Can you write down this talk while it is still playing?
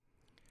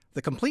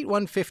The Complete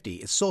 150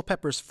 is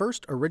Soulpepper's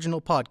first original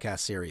podcast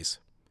series.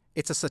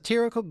 It's a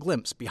satirical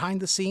glimpse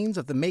behind the scenes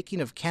of the making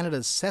of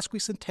Canada's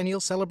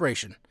sesquicentennial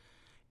celebration.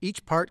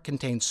 Each part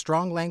contains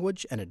strong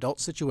language and adult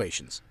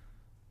situations.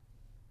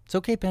 It's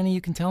okay, Penny, you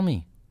can tell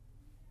me.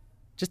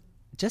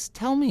 Just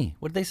tell me.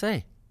 What did they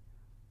say?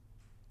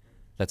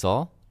 That's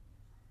all?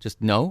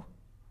 Just no?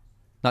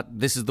 Not,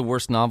 this is the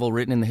worst novel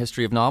written in the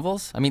history of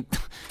novels? I mean,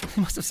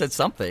 they must have said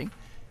something.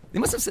 They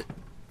must have said...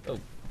 Oh,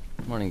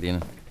 good morning,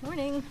 Deena.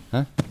 Morning.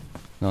 Huh?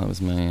 No, that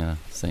was my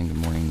saying good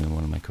morning to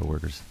one of my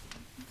coworkers.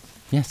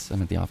 Yes,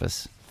 I'm at the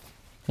office.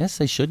 Yes,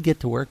 I should get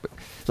to work, but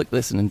look,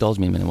 listen, indulge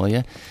me a minute, will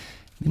you?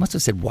 They must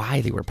have said why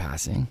they were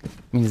passing. I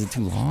mean, is it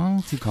too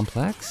long, too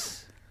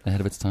complex? Ahead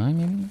of its time,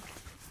 maybe?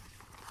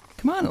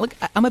 Come on, look,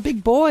 I'm a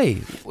big boy.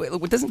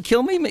 What doesn't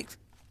kill me makes...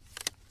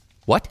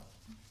 What?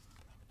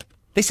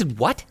 They said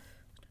what?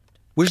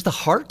 Where's the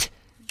heart?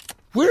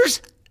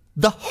 Where's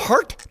the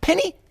heart,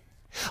 Penny?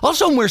 I'll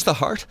show them where's the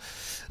heart.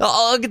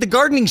 I'll get the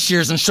gardening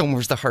shears and show them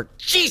where's the heart.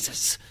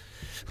 Jesus!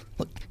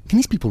 Look, can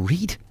these people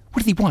read?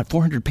 What do they want,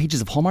 400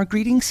 pages of Hallmark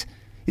greetings?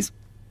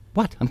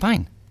 What? I'm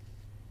fine.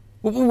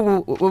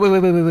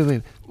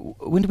 Wait.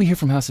 When did we hear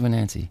from House of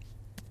Anansi?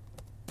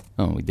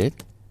 Oh, we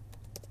did?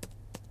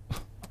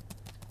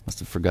 Must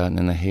have forgotten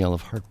in the hail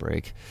of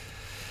heartbreak.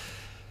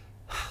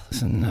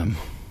 Listen,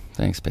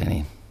 thanks,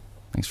 Penny.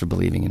 Thanks for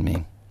believing in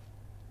me.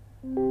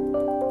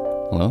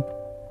 Hello?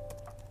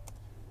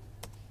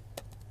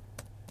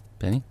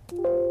 Penny?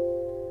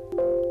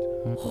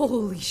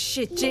 Holy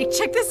shit, Jake,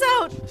 check this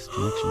out.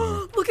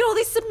 Look at all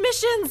these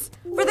submissions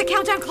for the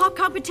Countdown Clock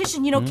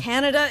competition. You know,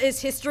 Canada is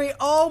history.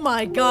 Oh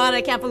my God,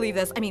 I can't believe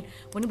this. I mean,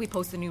 when did we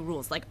post the new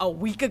rules? Like a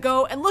week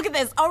ago? And look at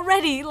this,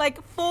 already,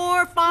 like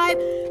 4, 5,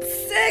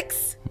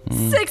 6.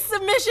 6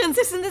 submissions.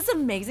 Isn't this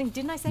amazing?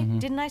 Didn't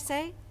I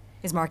say?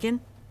 Is Mark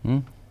in?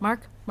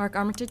 Mark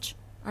Armitage,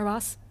 our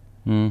boss?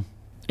 Are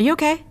you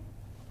okay?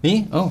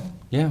 Me? Oh,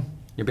 yeah.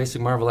 Your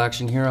basic Marvel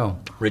action hero.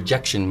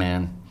 Rejection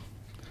man.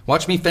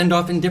 Watch me fend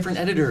off indifferent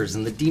editors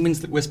and the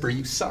demons that whisper,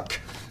 you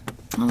suck.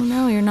 Oh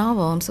no, your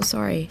novel. I'm so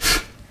sorry.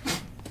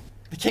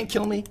 They can't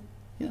kill me.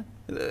 Yeah.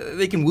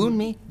 They can wound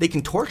me. They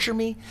can torture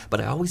me.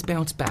 But I always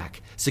bounce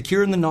back,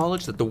 secure in the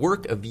knowledge that the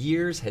work of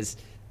years has...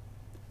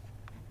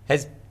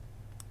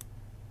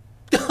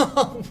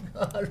 Oh,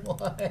 God,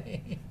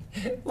 why?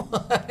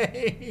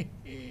 Why?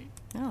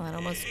 Oh, that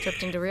almost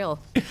tripped into real.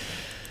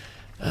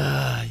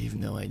 You've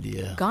no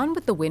idea. Gone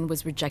with the Wind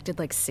was rejected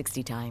like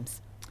 60 times.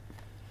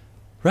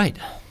 Right.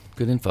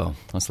 Good info.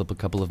 I'll slip a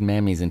couple of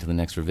mammies into the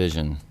next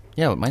revision.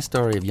 Yeah, what my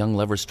story of young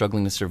lovers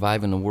struggling to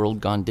survive in a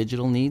world gone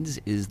digital needs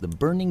is the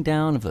burning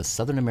down of a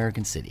Southern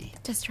American city.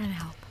 Just trying to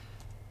help.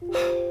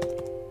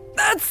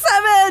 That's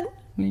 7!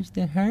 Where's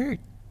the heart?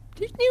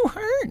 There's no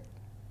heart.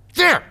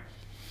 There!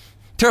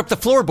 Tear up the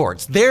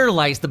floorboards. There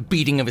lies the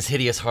beating of his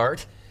hideous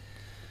heart.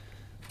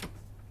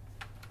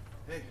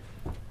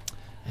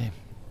 Hey.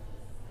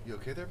 You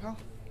okay there, pal?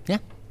 Yeah.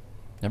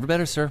 Never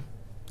better, sir.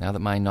 Now that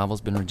my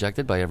novel's been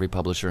rejected by every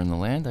publisher in the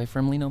land, I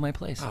firmly know my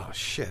place. Oh,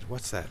 shit.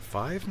 What's that,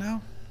 5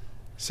 now?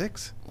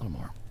 6? A little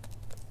more.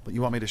 But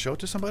you want me to show it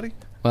to somebody?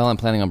 Well, I'm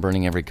planning on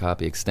burning every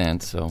copy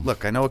extant, so...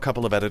 Look, I know a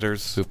couple of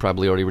editors who've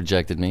probably already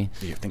rejected me.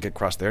 Do you think it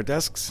crossed their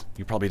desks?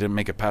 You probably didn't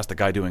make it past the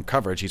guy doing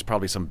coverage. He's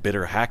probably some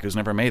bitter hack who's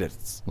never made it.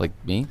 Like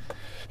me?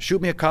 Shoot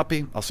me a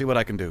copy. I'll see what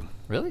I can do.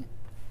 Really?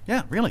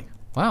 Yeah, really.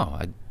 Wow,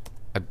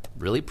 I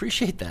really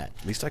appreciate that.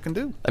 Least I can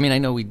do. I mean, I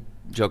know we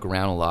joke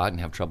around a lot and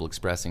have trouble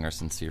expressing our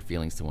sincere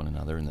feelings to one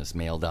another in this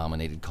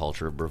male-dominated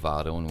culture of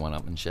bravado and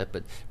one-upmanship,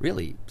 but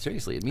really,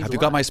 seriously, it means Have a you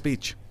lot. got my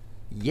speech?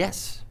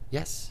 Yes.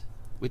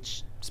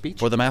 Which speech?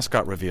 For the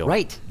mascot reveal.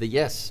 Right, the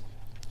yes.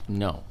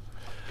 No.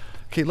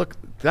 Okay, look,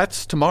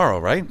 that's tomorrow,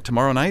 right?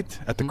 Tomorrow night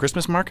at the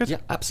Christmas market? Yeah,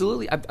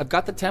 absolutely. I've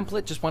got the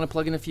template. Just want to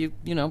plug in a few,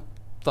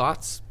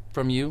 thoughts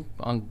from you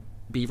on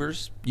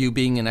beavers, you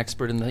being an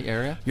expert in the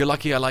area. You're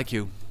lucky I like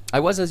you. I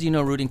was, as you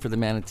know, rooting for the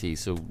manatee,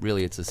 so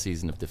really it's a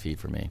season of defeat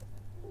for me.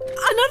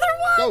 Another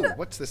one! Oh,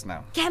 what's this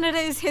now? Canada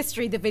is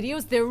history. The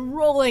videos, they're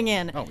rolling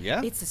in. Oh,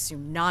 yeah? It's a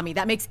tsunami.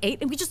 That makes 8,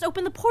 and we just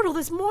opened the portal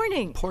this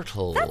morning.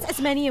 Portal. That's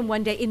as many in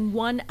one day, in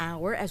 1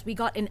 hour, as we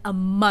got in a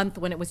month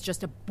when it was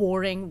just a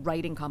boring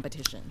writing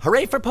competition.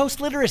 Hooray for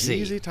post-literacy.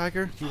 Easy,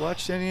 Tiger. You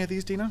watched any of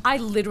these, Deena? I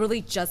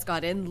literally just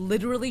got in,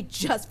 literally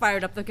just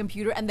fired up the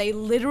computer, and they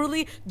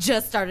literally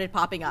just started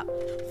popping up.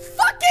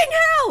 Fucking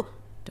hell!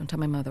 Don't tell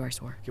my mother I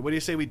swore. Okay, what do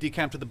you say we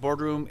decamp to the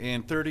boardroom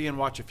in 30 and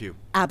watch a few?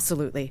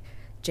 Absolutely.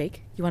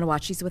 Jake, you want to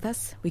watch these with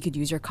us? We could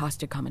use your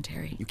caustic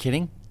commentary. You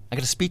kidding? I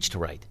got a speech to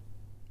write.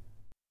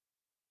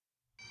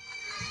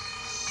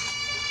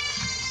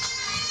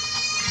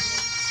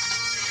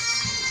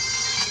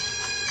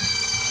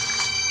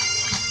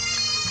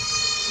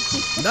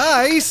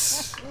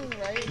 Nice!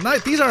 Right.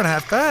 Nice. These aren't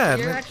half bad.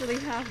 You're actually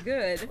half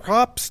good.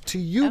 Props to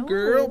you,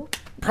 girl.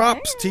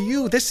 Props to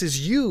you. This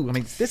is you. I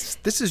mean, this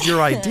is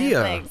your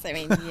idea. Thanks. I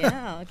mean,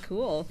 yeah,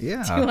 cool.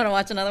 Yeah. Do you want to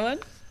watch another one?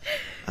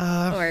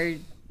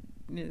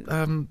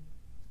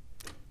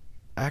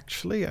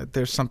 Actually,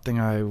 there's something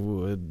I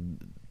would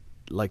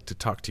like to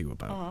talk to you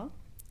about.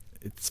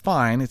 It's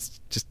fine. It's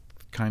just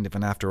kind of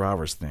an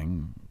after-hours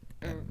thing.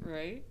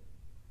 Right.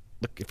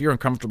 Look, if you're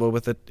uncomfortable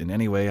with it in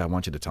any way, I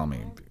want you to tell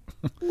me.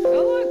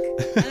 Oh,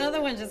 look.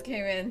 Another one just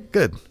came in.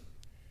 Good.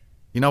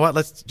 You know what?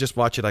 Let's just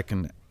watch it. I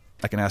can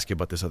ask you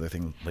about this other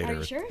thing later. Are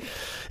you sure?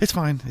 It's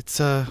fine. It's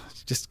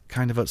just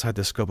kind of outside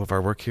the scope of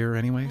our work here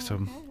anyway, so...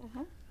 Okay,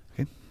 uh-huh.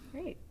 Okay.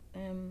 Great.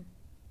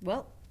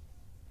 Well,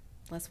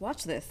 let's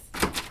watch this.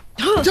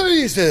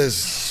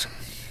 Jesus!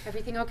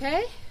 Everything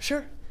okay?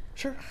 Sure.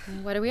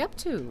 What are we up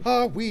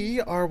to?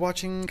 We are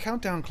watching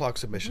countdown clock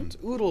submissions.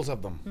 Oodles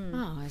of them.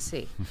 Oh, I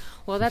see.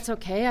 Well, that's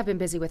okay. I've been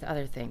busy with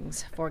other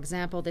things. For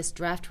example, this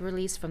draft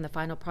release from the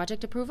final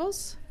project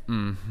approvals.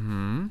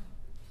 Mm-hmm.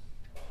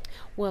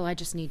 Well, I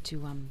just need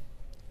to,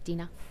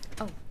 Deena.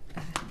 Oh,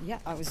 yeah,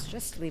 I was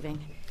just leaving.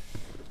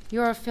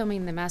 You're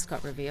filming the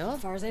mascot reveal.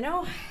 As far as I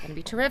know. Gonna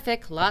be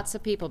terrific. Lots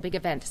of people. Big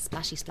event.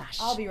 Splashy splash.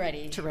 I'll be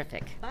ready.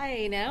 Terrific.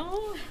 Bye now.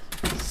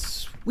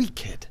 Sweet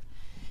kid.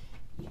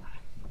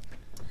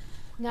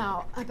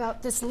 Now,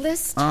 about this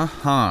list.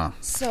 Uh-huh.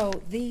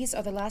 So, these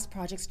are the last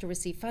projects to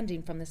receive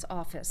funding from this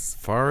office.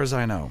 Far as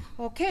I know.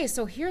 Okay,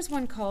 so here's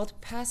one called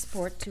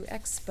Passport to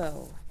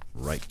Expo.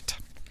 Right.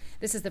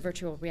 This is the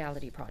virtual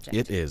reality project.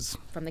 It is.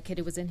 From the kid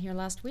who was in here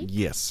last week?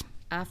 Yes.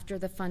 After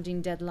the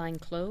funding deadline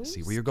closed?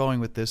 See where you're going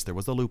with this. There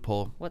was a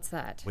loophole. What's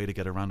that? Way to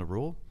get around a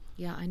rule.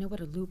 Yeah, I know what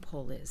a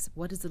loophole is.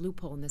 What is the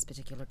loophole in this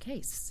particular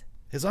case?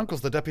 His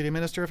uncle's the Deputy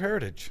Minister of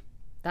Heritage.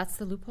 That's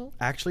the loophole?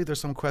 Actually, there's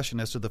some question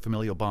as to the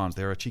familial bonds.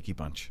 They're a cheeky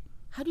bunch.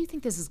 How do you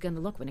think this is going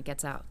to look when it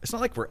gets out? It's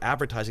not like we're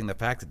advertising the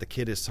fact that the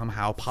kid is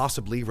somehow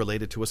possibly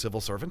related to a civil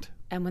servant.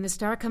 And when the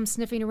star comes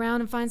sniffing around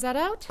and finds that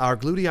out? Our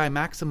glutei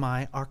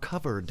maximi are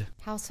covered.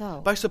 How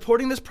so? By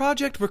supporting this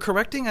project, we're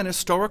correcting an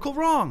historical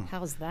wrong.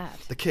 How's that?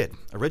 The kid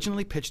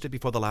originally pitched it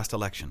before the last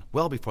election,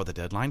 well before the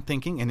deadline,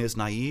 thinking in his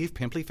naive,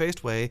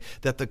 pimply-faced way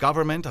that the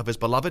government of his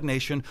beloved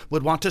nation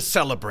would want to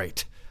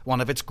celebrate one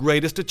of its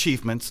greatest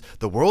achievements,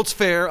 the World's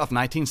Fair of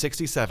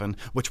 1967,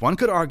 which one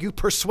could argue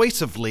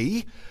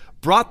persuasively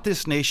brought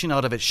this nation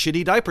out of its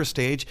shitty diaper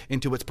stage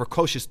into its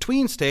precocious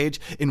tween stage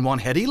in one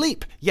heady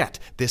leap. Yet,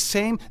 this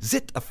same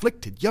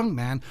zit-afflicted young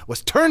man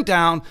was turned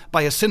down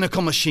by a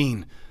cynical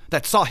machine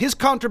that saw his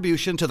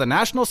contribution to the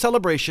national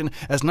celebration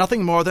as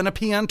nothing more than a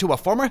paean to a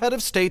former head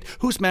of state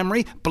whose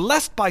memory,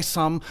 blessed by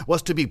some,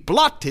 was to be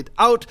blotted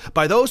out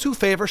by those who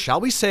favor,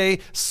 shall we say,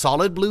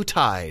 solid blue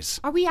ties.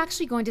 Are we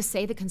actually going to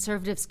say the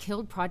Conservatives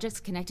killed projects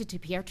connected to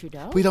Pierre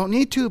Trudeau? We don't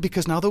need to,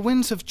 because now the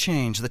winds have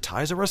changed. The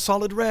ties are a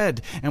solid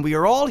red, and we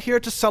are all here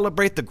to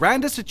celebrate the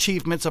grandest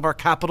achievements of our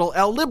capital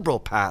L liberal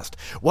past.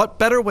 What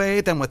better way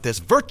than with this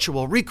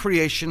virtual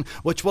recreation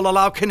which will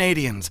allow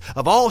Canadians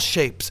of all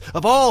shapes,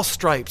 of all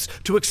stripes,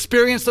 to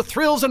experience the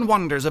thrills and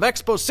wonders of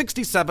Expo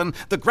 67,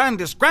 the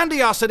grandest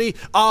grandiosity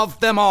of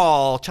them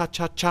all.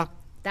 Cha-cha-cha.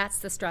 That's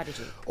the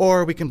strategy.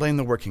 Or we can blame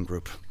the working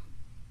group,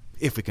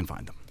 if we can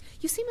find them.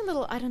 You seem a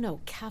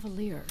little,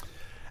 cavalier.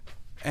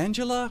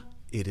 Angela,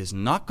 it is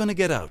not going to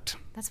get out.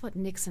 That's what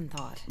Nixon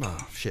thought.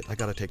 Oh, shit, I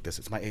gotta take this.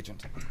 It's my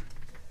agent.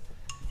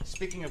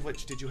 Speaking of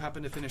which, did you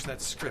happen to finish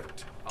that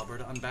script,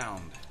 Alberta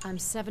Unbound? I'm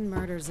 7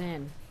 murders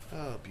in.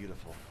 Oh,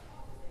 beautiful.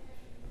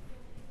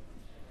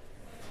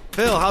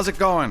 Phil, how's it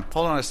going?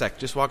 Hold on a sec.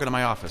 Just walking to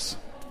my office.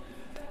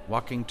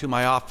 Walking to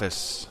my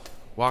office.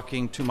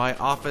 Walking to my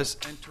office.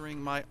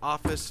 Entering my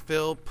office.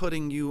 Phil,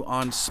 putting you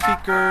on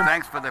speaker.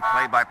 Thanks for the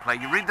play-by-play.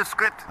 You read the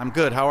script? I'm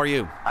good. How are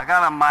you? I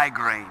got a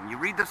migraine. You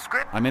read the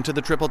script? I'm into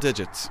the triple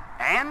digits.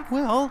 And?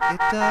 Well, Move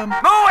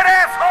it,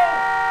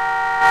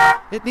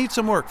 asshole! it needs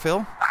some work,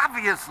 Phil.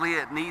 Obviously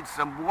it needs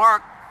some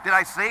work. Did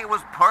I say it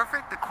was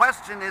perfect? The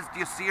question is, do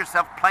you see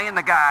yourself playing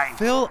the guy?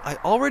 Phil, I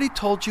already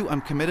told you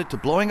I'm committed to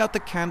blowing out the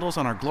candles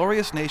on our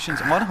glorious nation's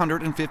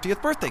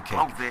 150th birthday cake.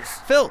 Oh, this.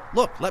 Phil,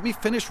 look, let me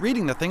finish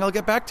reading the thing. I'll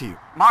get back to you.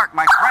 Mark,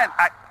 my friend,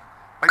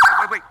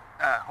 Wait.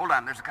 Hold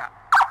on, there's a cop.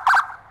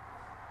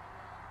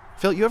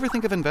 Phil, you ever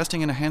think of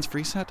investing in a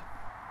hands-free set?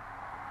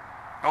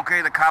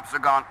 Okay, the cops are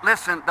gone.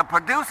 Listen, the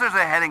producers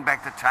are heading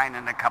back to China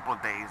in a couple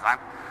of days.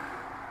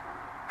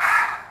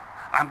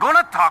 I'm going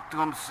to talk to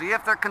them, see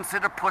if they're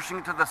consider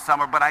pushing to the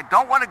summer, but I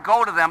don't want to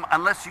go to them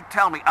unless you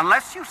tell me,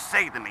 unless you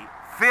say to me,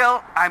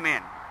 Phil, I'm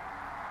in.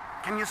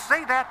 Can you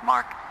say that,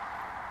 Mark?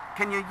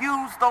 Can you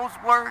use those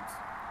words?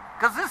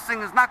 Because this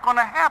thing is not going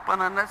to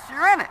happen unless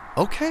you're in it.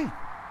 Okay.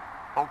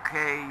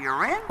 Okay,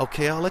 you're in?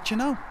 Okay, I'll let you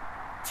know.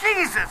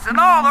 Jesus and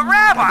all the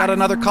rabbis! I got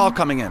another call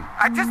coming in.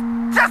 I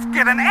just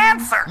get an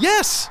answer.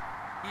 Yes!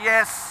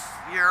 Yes,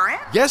 you're in?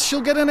 Yes,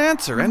 you'll get an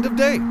answer. End of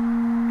day.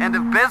 End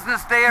of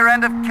business day or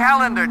end of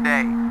calendar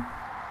day?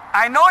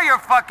 I know your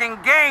fucking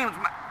games.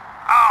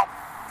 Oh,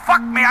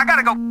 fuck me, I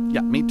gotta go.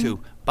 Yeah, me too.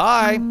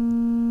 Bye.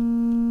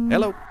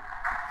 Hello.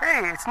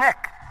 Hey, it's Nick.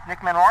 Nick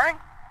Manwaring?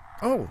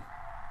 Oh,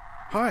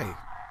 hi.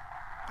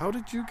 How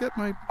did you get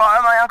my...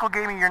 My uncle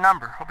gave me your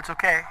number. Hope it's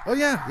okay. Oh,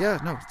 yeah,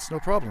 no, it's no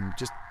problem.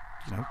 Just,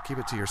 keep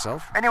it to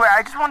yourself. Anyway,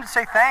 I just wanted to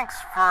say thanks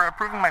for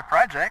approving my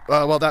project.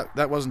 Well,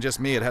 that wasn't just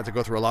me. It had to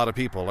go through a lot of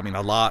people. I mean,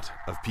 a lot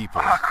of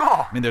people. Oh, cool.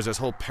 I mean, there's this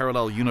whole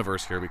parallel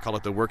universe here. We call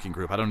it the working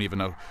group. I don't even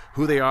know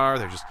who they are.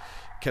 They're just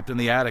kept in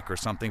the attic or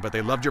something, but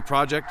they loved your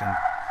project, and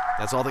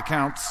That's all that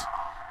counts.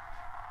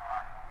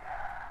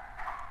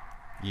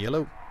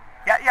 Yellow.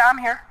 Yeah, I'm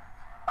here.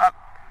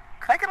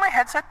 Could I get my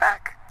headset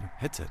back? Your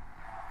headset?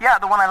 Yeah,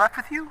 the one I left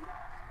with you.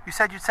 You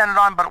said you'd send it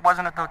on, but it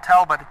wasn't at the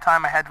hotel by the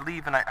time I had to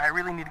leave, and I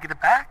really need to get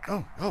it back.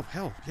 Oh,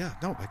 hell, yeah,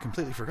 no, I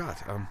completely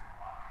forgot.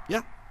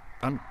 Yeah,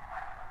 I'm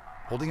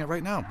holding it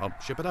right now. I'll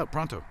ship it out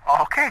pronto.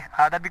 Okay,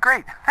 that'd be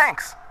great.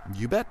 Thanks.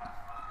 You bet.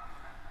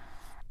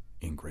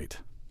 Ingrate.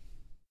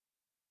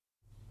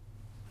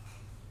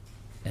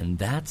 And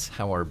that's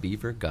how our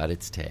beaver got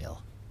its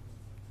tail.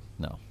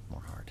 No,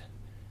 more hard.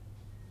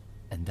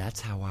 And that's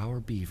how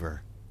our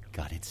beaver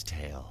got its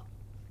tail.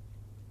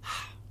 You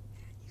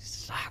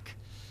suck.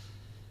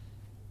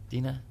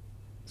 Deena,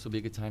 this will be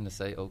a good time to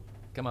say, oh,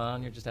 come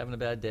on, you're just having a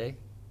bad day.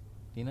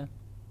 Deena?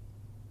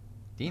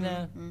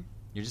 Deena? Mm-hmm.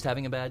 You're just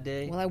having a bad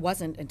day? Well, I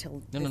wasn't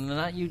until... No,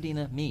 not you,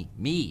 Deena.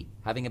 Me.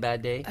 Having a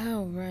bad day?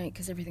 Oh, right,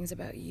 because everything's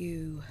about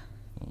you.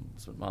 Well,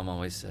 that's what Mom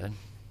always said.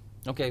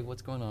 Okay,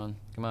 what's going on?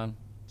 Come on,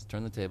 let's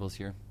turn the tables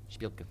here.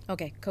 Spielke.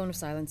 Okay, cone of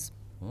silence.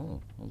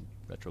 Oh,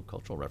 retro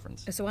cultural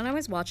reference. So when I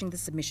was watching the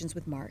submissions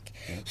with Mark,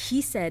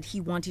 he said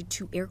he wanted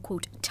to, air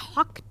quote,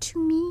 talk to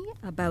me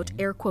about,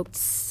 air quote,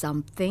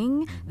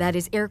 something that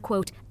is, air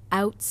quote,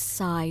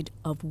 outside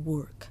of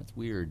work. That's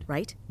weird.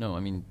 Right? No, I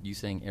mean, you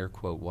saying air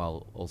quote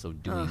while also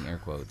doing air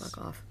quotes.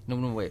 Fuck off. No,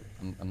 wait.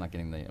 I'm not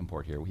getting the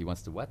import here. He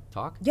wants to what?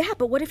 Talk? Yeah,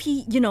 but what if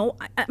he,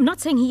 I'm not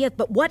saying he is,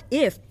 but what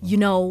if,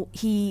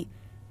 he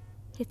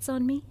hits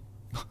on me?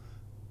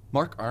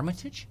 Mark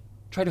Armitage?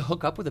 Try to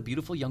hook up with a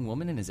beautiful young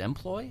woman in his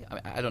employ?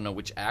 I don't know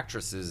which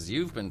actresses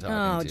you've been talking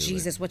to. Oh,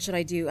 Jesus, what should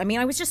I do? I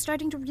mean, I was just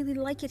starting to really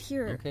like it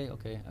here.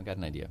 Okay, I got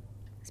an idea.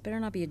 This better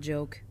not be a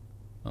joke.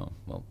 Oh,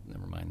 well,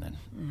 never mind then.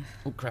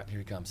 Oh, crap, here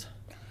he comes.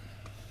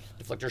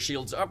 Deflector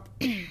shields up.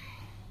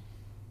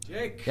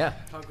 Jake. Yeah?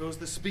 How goes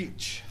the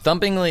speech?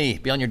 Thumpingly.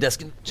 Be on your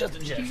desk in just a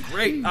jiff.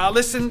 Great.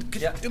 Listen,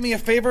 could you do me a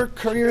favor?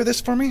 Courier this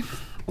for me?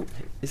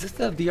 Is this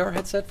the VR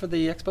headset for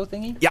the expo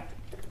thingy? Yep.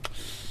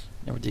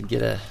 Never did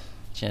get a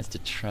chance to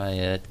try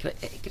it. Could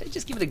I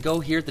just give it a go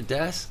here at the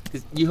desk?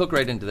 'Cause you hook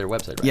right into their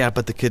website, right? Yeah,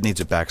 but the kid needs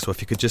it back, so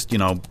if you could just,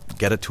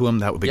 get it to him,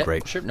 that would be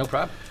great. Sure, no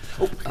problem.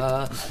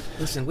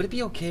 Listen, would it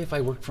be okay if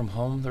I worked from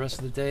home the rest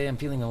of the day? I'm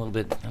feeling a little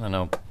bit, I don't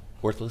know,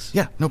 worthless.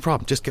 Yeah, no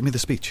problem. Just give me the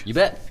speech. You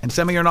bet. And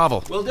send me your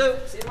novel. Will do.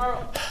 See you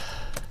tomorrow.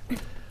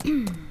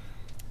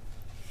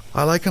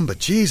 I like him, but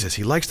Jesus,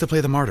 he likes to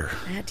play the martyr.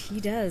 That he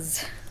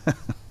does.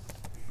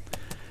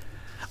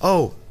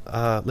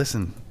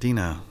 Listen,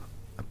 Deena,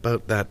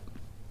 about that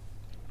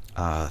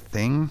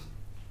thing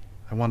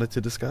I wanted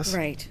to discuss.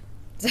 Right.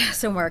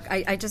 So, Mark,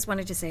 I just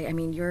wanted to say,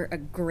 you're a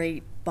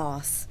great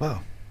boss.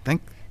 Wow,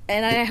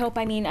 And I hope,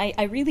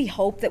 I really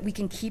hope that we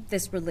can keep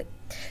this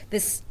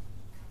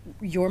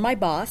you're my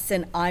boss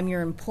and I'm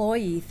your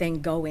employee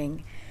thing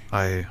going.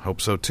 I hope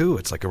so, too.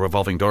 It's like a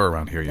revolving door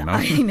around here, you know?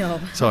 I know.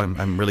 So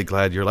I'm really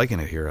glad you're liking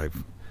it here.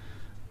 I've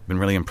been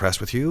really impressed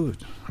with you.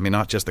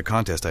 Not just the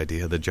contest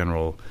idea, the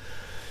general,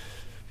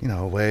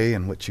 way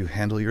in which you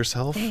handle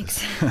yourself.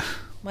 Thanks.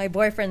 My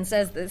boyfriend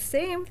says the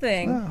same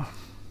thing. Oh,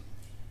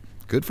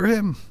 good for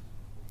him.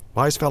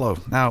 Wise fellow.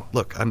 Now,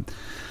 look,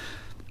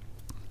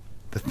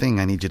 the thing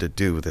I need you to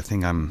do, the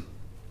thing I'm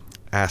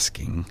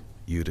asking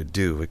you to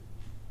do, it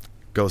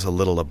goes a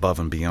little above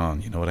and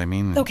beyond, you know what I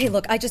mean? Okay,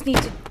 look, I just need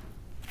to...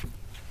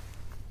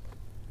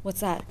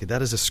 What's that? Okay,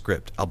 that is a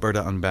script.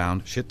 Alberta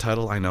Unbound. Shit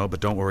title, I know, but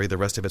don't worry, the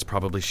rest of it's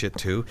probably shit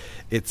too.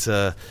 It's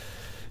a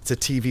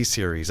TV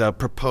series, a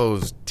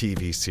proposed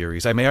TV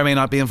series. I may or may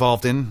not be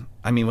involved in.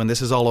 When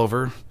this is all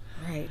over.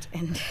 Right,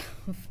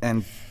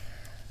 And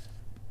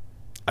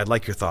I'd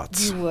like your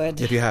thoughts. You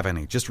would. If you have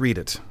any. Just read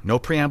it. No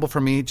preamble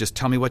from me, just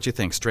tell me what you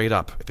think, straight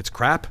up. If it's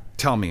crap,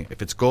 tell me.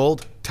 If it's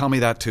gold, tell me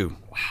that too.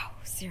 Wow,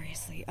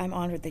 seriously, I'm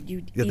honored that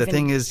you The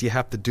thing is, you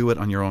have to do it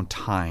on your own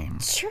time.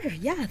 Sure,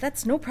 yeah,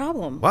 that's no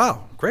problem.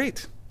 Wow,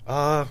 great.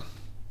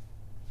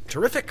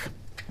 Terrific.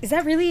 Is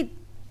that really...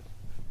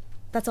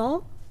 That's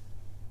all?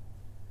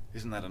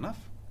 Isn't that enough?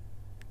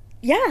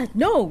 Yeah,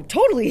 no,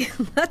 totally.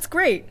 That's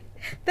great.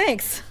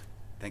 Thanks.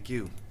 Thank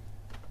you.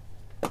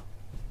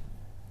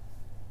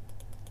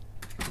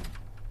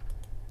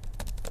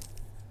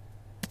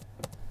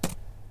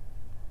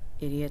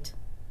 Idiot.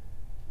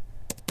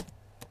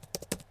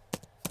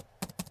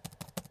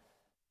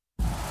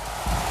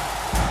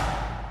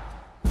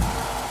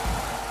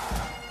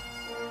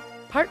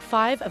 Part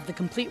 5 of The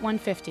Complete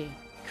 150,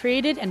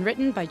 created and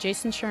written by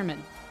Jason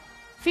Sherman.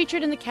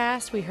 Featured in the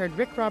cast, we heard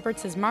Rick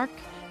Roberts as Mark,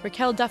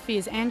 Raquel Duffy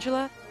as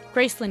Angela,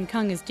 Lynn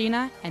Kung as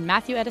Deena, and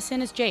Matthew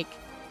Edison as Jake.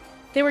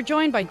 They were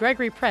joined by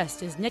Gregory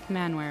Prest as Nick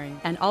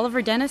Manwaring and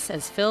Oliver Dennis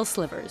as Phil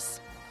Slivers.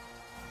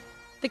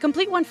 The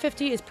Complete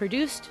 150 is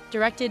produced,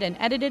 directed, and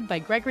edited by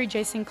Gregory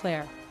J.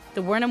 Sinclair,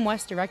 the Wernham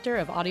West Director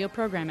of Audio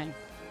Programming.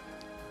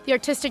 The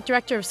Artistic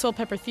Director of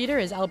Soulpepper Theatre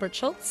is Albert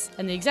Schultz,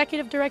 and the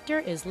Executive Director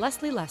is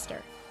Leslie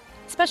Lester.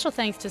 Special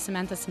thanks to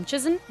Samantha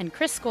Simchison and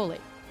Chris Scoley.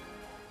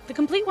 The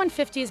Complete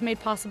 150 is made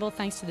possible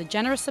thanks to the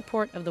generous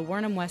support of the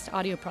Wernham West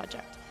Audio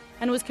Project,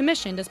 and was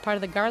commissioned as part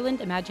of the Garland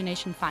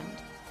Imagination Fund.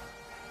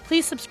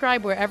 Please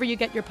subscribe wherever you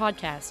get your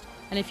podcast,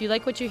 And if you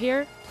like what you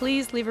hear,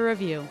 please leave a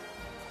review.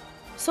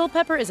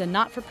 Soulpepper is a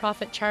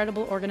not-for-profit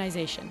charitable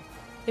organization.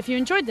 If you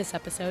enjoyed this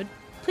episode,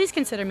 please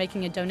consider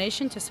making a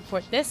donation to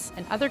support this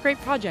and other great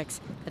projects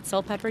at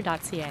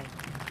soulpepper.ca.